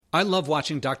I love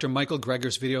watching Dr. Michael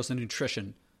Greger's videos on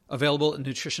nutrition, available at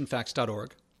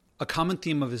nutritionfacts.org. A common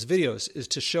theme of his videos is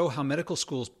to show how medical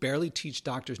schools barely teach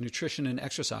doctors nutrition and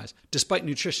exercise, despite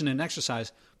nutrition and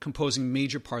exercise composing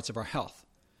major parts of our health.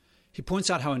 He points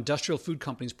out how industrial food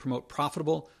companies promote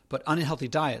profitable but unhealthy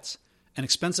diets and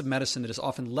expensive medicine that is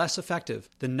often less effective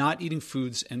than not eating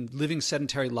foods and living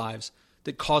sedentary lives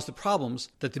that cause the problems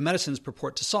that the medicines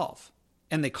purport to solve.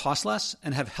 And they cost less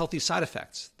and have healthy side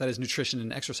effects, that is, nutrition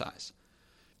and exercise.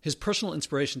 His personal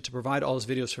inspiration to provide all his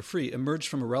videos for free emerged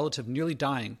from a relative nearly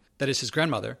dying, that is, his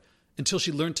grandmother, until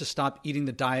she learned to stop eating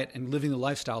the diet and living the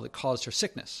lifestyle that caused her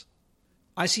sickness.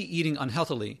 I see eating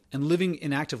unhealthily and living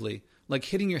inactively like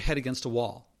hitting your head against a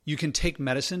wall. You can take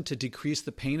medicine to decrease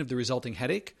the pain of the resulting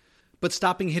headache, but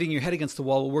stopping hitting your head against the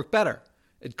wall will work better.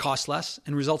 It costs less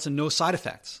and results in no side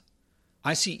effects.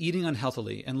 I see eating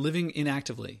unhealthily and living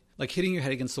inactively like hitting your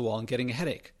head against the wall and getting a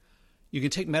headache. You can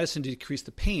take medicine to decrease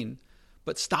the pain,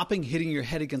 but stopping hitting your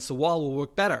head against the wall will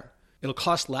work better. It'll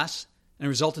cost less and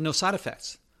result in no side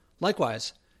effects.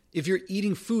 Likewise, if you're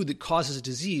eating food that causes a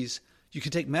disease, you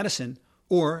can take medicine,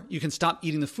 or you can stop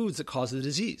eating the foods that cause the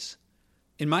disease.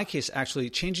 In my case, actually,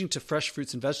 changing to fresh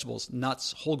fruits and vegetables,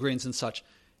 nuts, whole grains and such,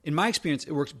 in my experience,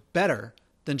 it works better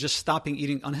than just stopping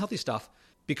eating unhealthy stuff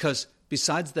because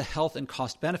besides the health and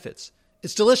cost benefits,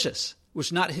 it's delicious,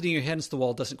 which not hitting your head against the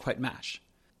wall doesn't quite match.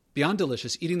 Beyond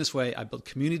delicious, eating this way, I build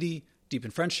community,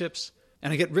 deepen friendships,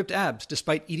 and I get ripped abs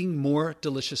despite eating more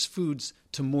delicious foods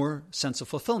to more sense of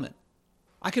fulfillment.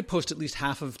 I could post at least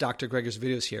half of Dr. Greger's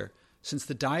videos here, since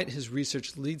the diet his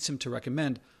research leads him to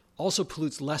recommend also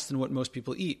pollutes less than what most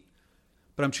people eat.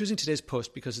 But I'm choosing today's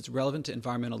post because it's relevant to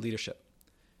environmental leadership.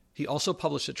 He also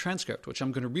published a transcript, which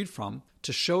I'm going to read from,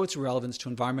 to show its relevance to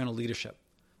environmental leadership.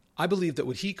 I believe that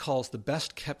what he calls the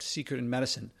best-kept secret in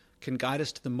medicine can guide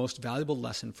us to the most valuable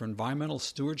lesson for environmental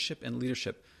stewardship and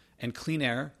leadership and clean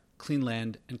air, clean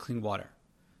land, and clean water.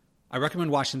 I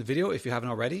recommend watching the video if you haven't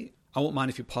already. I won't mind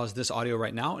if you pause this audio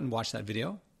right now and watch that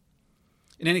video.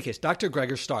 In any case, Dr.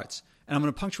 Greger starts, and I'm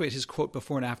going to punctuate his quote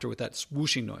before and after with that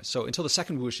swooshing noise. So until the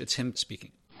second whoosh, it's him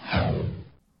speaking.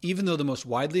 Even though the most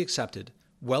widely accepted,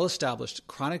 well-established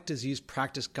chronic disease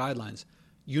practice guidelines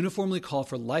uniformly call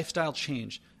for lifestyle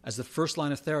change as the first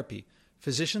line of therapy,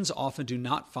 physicians often do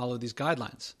not follow these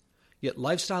guidelines. Yet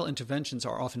lifestyle interventions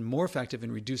are often more effective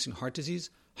in reducing heart disease,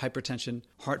 hypertension,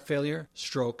 heart failure,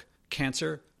 stroke,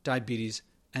 cancer, diabetes,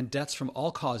 and deaths from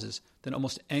all causes than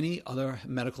almost any other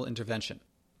medical intervention.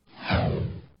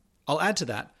 I'll add to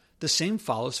that, the same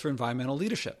follows for environmental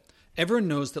leadership. Everyone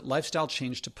knows that lifestyle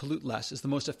change to pollute less is the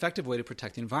most effective way to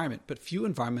protect the environment, but few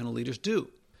environmental leaders do.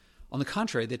 On the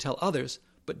contrary, they tell others,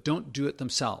 but don't do it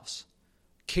themselves.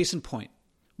 Case in point,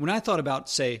 when I thought about,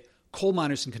 say, coal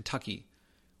miners in Kentucky,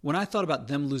 when I thought about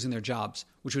them losing their jobs,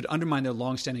 which would undermine their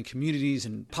long-standing communities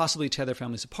and possibly tear their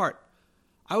families apart,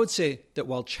 I would say that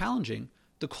while challenging,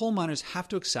 the coal miners have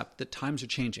to accept that times are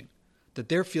changing, that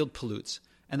their field pollutes,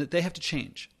 and that they have to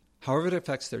change. However it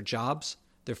affects their jobs,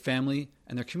 their family,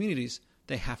 and their communities,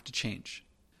 they have to change.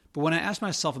 But when I ask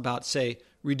myself about, say,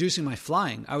 reducing my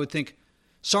flying, I would think,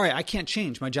 sorry, I can't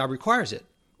change. My job requires it,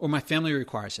 or my family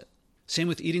requires it. Same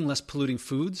with eating less polluting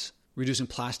foods, reducing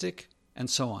plastic, and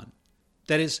so on.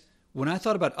 That is, when I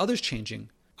thought about others changing,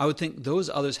 I would think those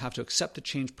others have to accept the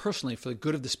change personally for the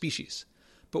good of the species.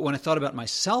 But when I thought about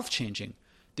myself changing,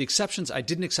 the exceptions I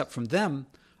didn't accept from them,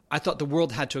 I thought the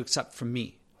world had to accept from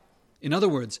me. In other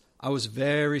words, I was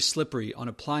very slippery on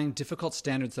applying difficult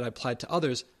standards that I applied to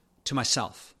others to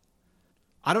myself.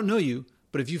 I don't know you,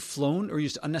 but if you've flown or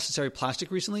used unnecessary plastic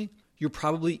recently, you're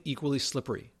probably equally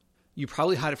slippery. You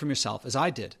probably hide it from yourself, as I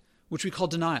did, which we call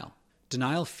denial.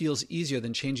 Denial feels easier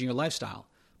than changing your lifestyle,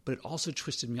 but it also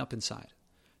twisted me up inside,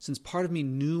 since part of me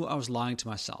knew I was lying to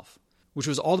myself, which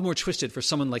was all the more twisted for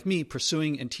someone like me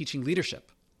pursuing and teaching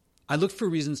leadership. I looked for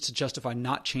reasons to justify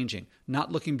not changing,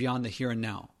 not looking beyond the here and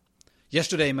now.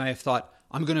 Yesterday, I may have thought,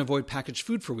 I'm going to avoid packaged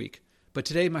food for a week, but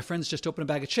today my friends just opened a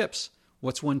bag of chips.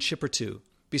 What's one chip or two?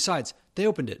 Besides, they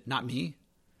opened it, not me.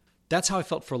 That's how I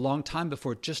felt for a long time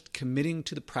before just committing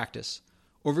to the practice,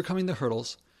 overcoming the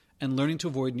hurdles, and learning to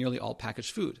avoid nearly all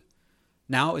packaged food.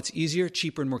 Now it's easier,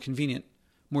 cheaper, and more convenient,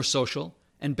 more social,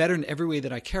 and better in every way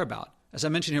that I care about, as I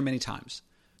mentioned here many times.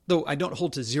 Though I don't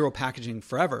hold to zero packaging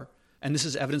forever, and this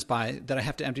is evidenced by that I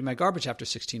have to empty my garbage after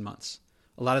 16 months.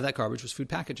 A lot of that garbage was food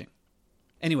packaging.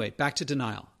 Anyway, back to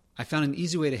denial. I found an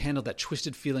easy way to handle that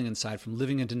twisted feeling inside from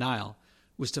living in denial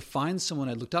was to find someone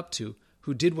I looked up to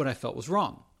who did what I felt was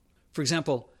wrong. For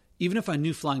example, even if I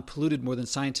knew flying polluted more than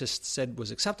scientists said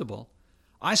was acceptable,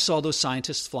 I saw those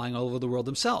scientists flying all over the world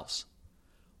themselves.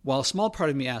 While a small part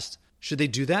of me asked, Should they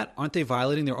do that? Aren't they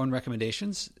violating their own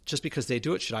recommendations? Just because they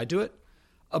do it, should I do it?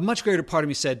 A much greater part of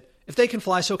me said, if they can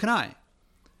fly, so can I.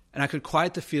 And I could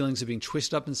quiet the feelings of being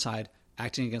twisted up inside,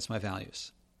 acting against my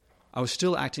values. I was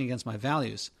still acting against my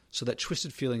values, so that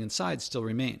twisted feeling inside still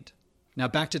remained. Now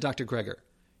back to Dr. Greger.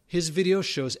 His video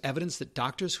shows evidence that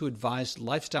doctors who advised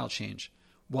lifestyle change,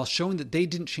 while showing that they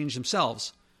didn't change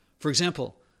themselves, for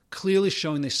example, clearly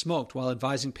showing they smoked while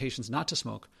advising patients not to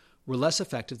smoke, were less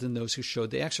effective than those who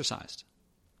showed they exercised.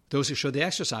 Those who showed they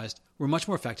exercised were much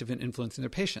more effective in influencing their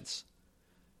patients.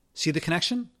 See the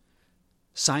connection?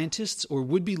 Scientists or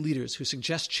would-be leaders who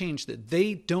suggest change that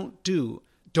they don't do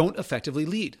don't effectively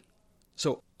lead.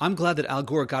 So I'm glad that Al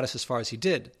Gore got us as far as he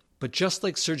did, but just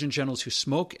like surgeon generals who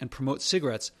smoke and promote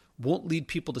cigarettes won't lead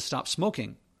people to stop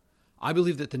smoking, I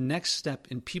believe that the next step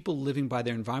in people living by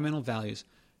their environmental values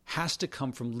has to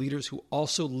come from leaders who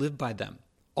also live by them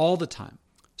all the time.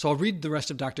 So I'll read the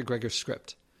rest of Dr. Greger's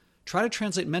script. Try to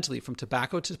translate mentally from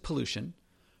tobacco to pollution,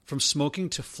 from smoking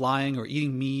to flying or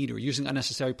eating meat or using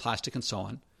unnecessary plastic and so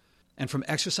on, and from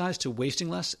exercise to wasting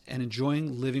less and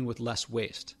enjoying living with less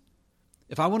waste.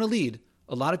 If I want to lead,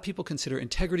 a lot of people consider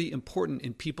integrity important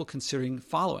in people considering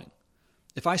following.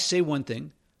 If I say one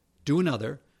thing, do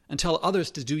another, and tell others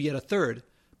to do yet a third,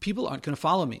 people aren't going to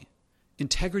follow me.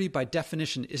 Integrity, by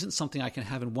definition, isn't something I can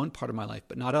have in one part of my life,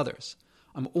 but not others.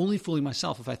 I'm only fooling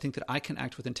myself if I think that I can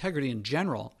act with integrity in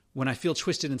general when I feel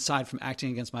twisted inside from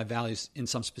acting against my values in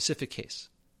some specific case.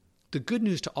 The good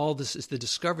news to all this is the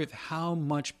discovery of how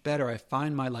much better I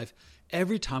find my life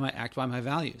every time I act by my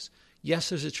values. Yes,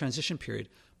 there's a transition period,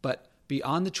 but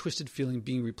beyond the twisted feeling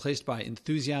being replaced by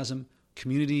enthusiasm,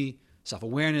 community,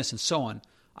 self-awareness, and so on,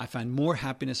 I find more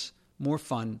happiness, more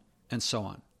fun, and so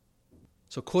on.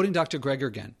 So quoting Dr. Greger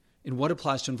again, in what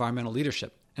applies to environmental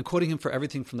leadership, and quoting him for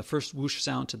everything from the first whoosh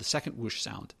sound to the second whoosh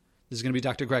sound. This is going to be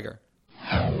Dr. Greger.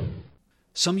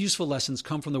 Some useful lessons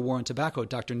come from the war on tobacco,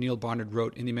 Dr. Neil Barnard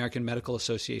wrote in the American Medical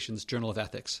Association's Journal of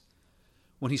Ethics.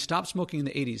 When he stopped smoking in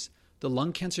the 80s, the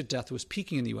lung cancer death was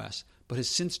peaking in the U.S., but has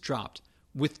since dropped,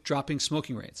 with dropping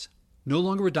smoking rates. No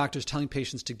longer were doctors telling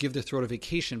patients to give their throat a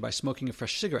vacation by smoking a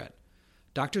fresh cigarette.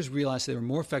 Doctors realized they were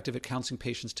more effective at counseling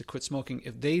patients to quit smoking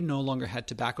if they no longer had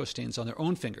tobacco stains on their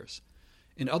own fingers.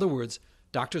 In other words,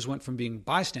 doctors went from being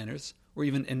bystanders, or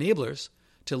even enablers,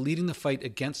 to leading the fight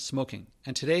against smoking.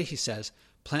 And today, he says,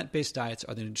 plant-based diets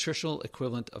are the nutritional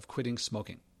equivalent of quitting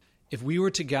smoking. If we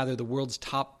were to gather the world's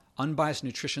top unbiased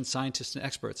nutrition scientists and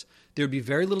experts, there would be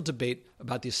very little debate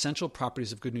about the essential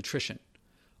properties of good nutrition.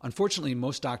 Unfortunately,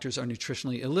 most doctors are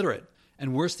nutritionally illiterate,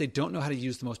 and worse, they don't know how to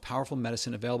use the most powerful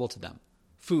medicine available to them: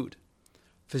 food.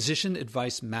 Physician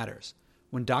advice matters.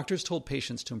 When doctors told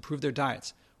patients to improve their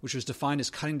diets, which was defined as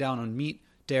cutting down on meat,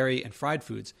 dairy, and fried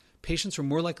foods, patients were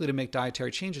more likely to make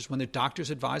dietary changes when their doctors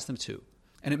advised them to.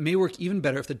 And it may work even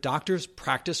better if the doctors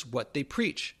practice what they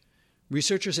preach.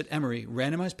 Researchers at Emory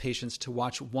randomized patients to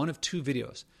watch one of two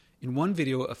videos. In one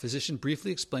video, a physician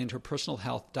briefly explained her personal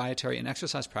health, dietary, and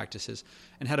exercise practices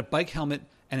and had a bike helmet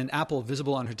and an apple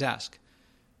visible on her desk.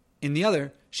 In the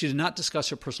other, she did not discuss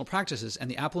her personal practices, and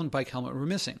the apple and bike helmet were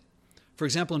missing. For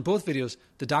example, in both videos,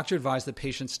 the doctor advised the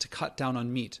patients to cut down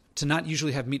on meat, to not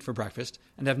usually have meat for breakfast,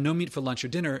 and have no meat for lunch or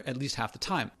dinner at least half the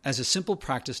time, as a simple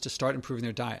practice to start improving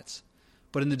their diets.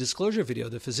 But in the disclosure video,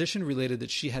 the physician related that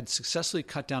she had successfully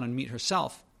cut down on meat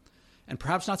herself, and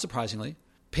perhaps not surprisingly,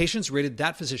 patients rated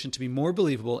that physician to be more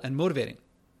believable and motivating.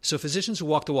 So physicians who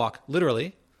walk the walk,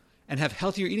 literally, and have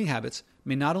healthier eating habits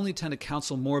may not only tend to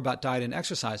counsel more about diet and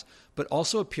exercise, but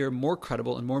also appear more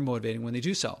credible and more motivating when they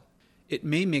do so. It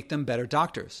may make them better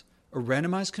doctors. A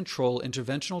randomized control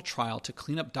interventional trial to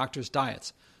clean up doctors'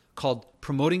 diets, called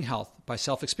Promoting Health by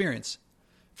Self-Experience,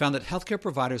 found that healthcare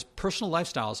providers' personal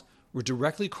lifestyles were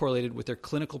directly correlated with their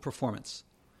clinical performance.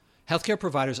 Healthcare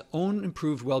providers' own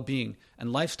improved well-being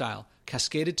and lifestyle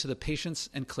cascaded to the patients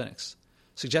and clinics,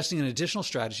 suggesting an additional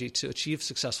strategy to achieve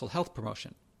successful health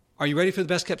promotion. Are you ready for the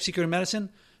best-kept secret in medicine?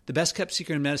 The best-kept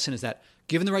secret in medicine is that,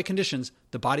 given the right conditions,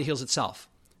 the body heals itself.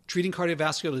 Treating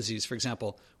cardiovascular disease, for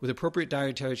example, with appropriate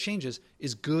dietary changes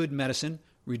is good medicine,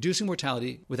 reducing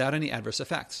mortality without any adverse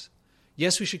effects.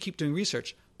 Yes, we should keep doing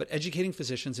research, but educating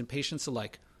physicians and patients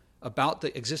alike about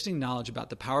the existing knowledge about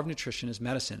the power of nutrition as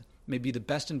medicine may be the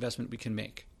best investment we can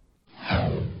make.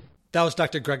 That was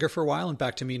Dr. Greger for a while, and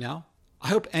back to me now. I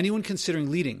hope anyone considering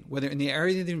leading, whether in the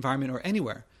area of the environment or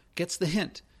anywhere, gets the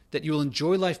hint that you will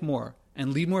enjoy life more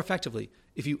and lead more effectively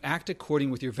if you act according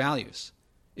with your values.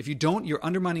 If you don't, you're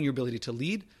undermining your ability to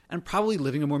lead and probably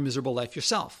living a more miserable life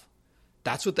yourself.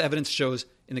 That's what the evidence shows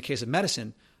in the case of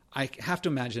medicine. I have to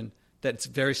imagine that it's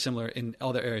very similar in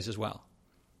other areas as well.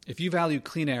 If you value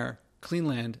clean air, clean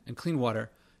land, and clean water,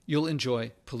 you'll enjoy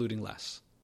polluting less.